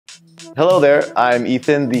Hello there, I'm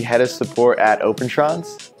Ethan, the head of support at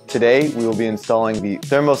Opentrons. Today we will be installing the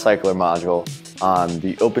Thermocycler module on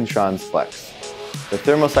the Opentrons Flex. The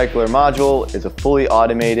Thermocycler module is a fully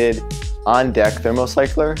automated on-deck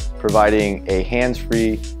thermocycler providing a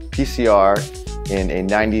hands-free PCR in a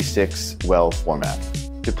 96 well format.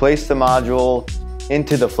 To place the module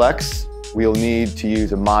into the Flex, we'll need to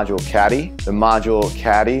use a module caddy. The module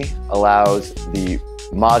caddy allows the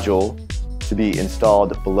module to be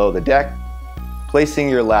installed below the deck, placing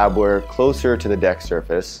your labware closer to the deck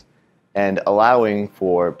surface and allowing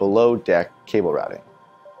for below deck cable routing.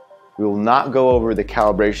 We will not go over the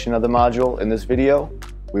calibration of the module in this video.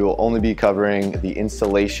 We will only be covering the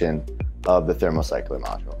installation of the Thermocycler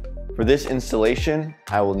module. For this installation,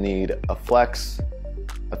 I will need a Flex,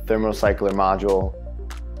 a Thermocycler module,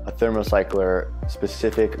 a Thermocycler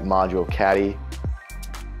specific module caddy,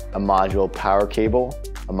 a module power cable,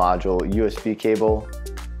 a module USB cable,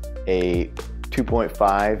 a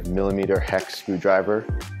 2.5 millimeter hex screwdriver,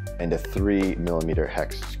 and a 3 millimeter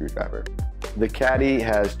hex screwdriver. The caddy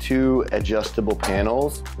has two adjustable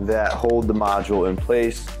panels that hold the module in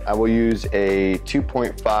place. I will use a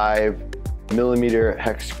 2.5 millimeter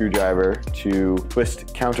hex screwdriver to twist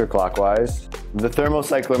counterclockwise. The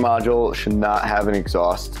Thermocycler module should not have an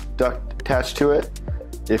exhaust duct attached to it.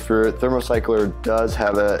 If your Thermocycler does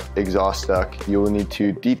have an exhaust duct, you will need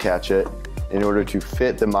to detach it in order to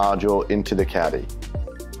fit the module into the caddy.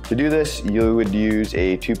 To do this, you would use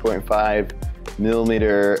a 2.5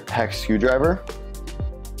 millimeter hex screwdriver.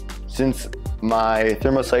 Since my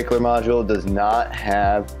Thermocycler module does not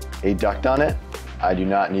have a duct on it, I do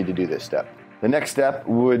not need to do this step. The next step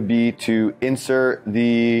would be to insert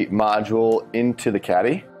the module into the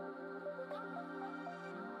caddy.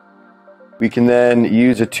 We can then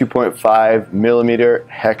use a 2.5 millimeter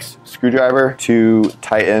hex screwdriver to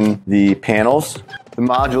tighten the panels. The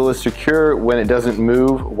module is secure when it doesn't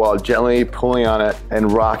move while gently pulling on it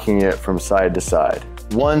and rocking it from side to side.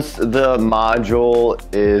 Once the module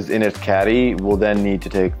is in its caddy, we'll then need to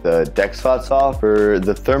take the deck slots off. For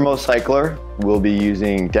the Thermocycler, we'll be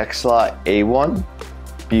using deck slot A1,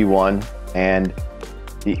 B1, and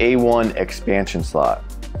the A1 expansion slot.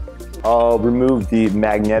 I'll remove the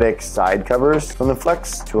magnetic side covers from the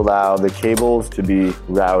Flex to allow the cables to be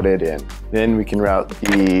routed in. Then we can route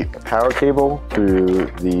the power cable through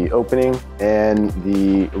the opening and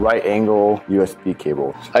the right angle USB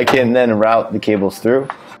cable. I can then route the cables through.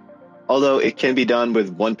 Although it can be done with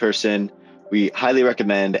one person, we highly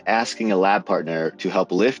recommend asking a lab partner to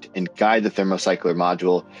help lift and guide the Thermocycler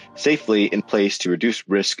module safely in place to reduce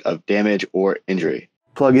risk of damage or injury.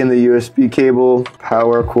 Plug in the USB cable,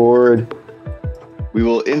 power cord. We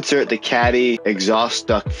will insert the caddy exhaust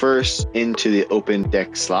duct first into the open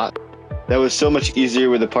deck slot. That was so much easier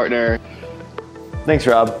with a partner. Thanks,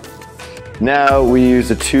 Rob. Now we use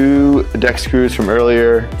the two deck screws from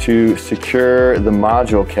earlier to secure the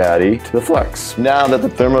module caddy to the Flex. Now that the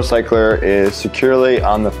Thermocycler is securely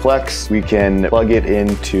on the Flex, we can plug it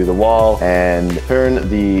into the wall and turn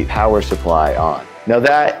the power supply on. Now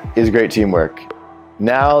that is great teamwork.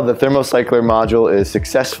 Now the Thermocycler module is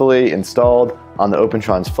successfully installed on the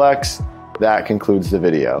Opentrons Flex. That concludes the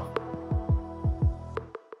video.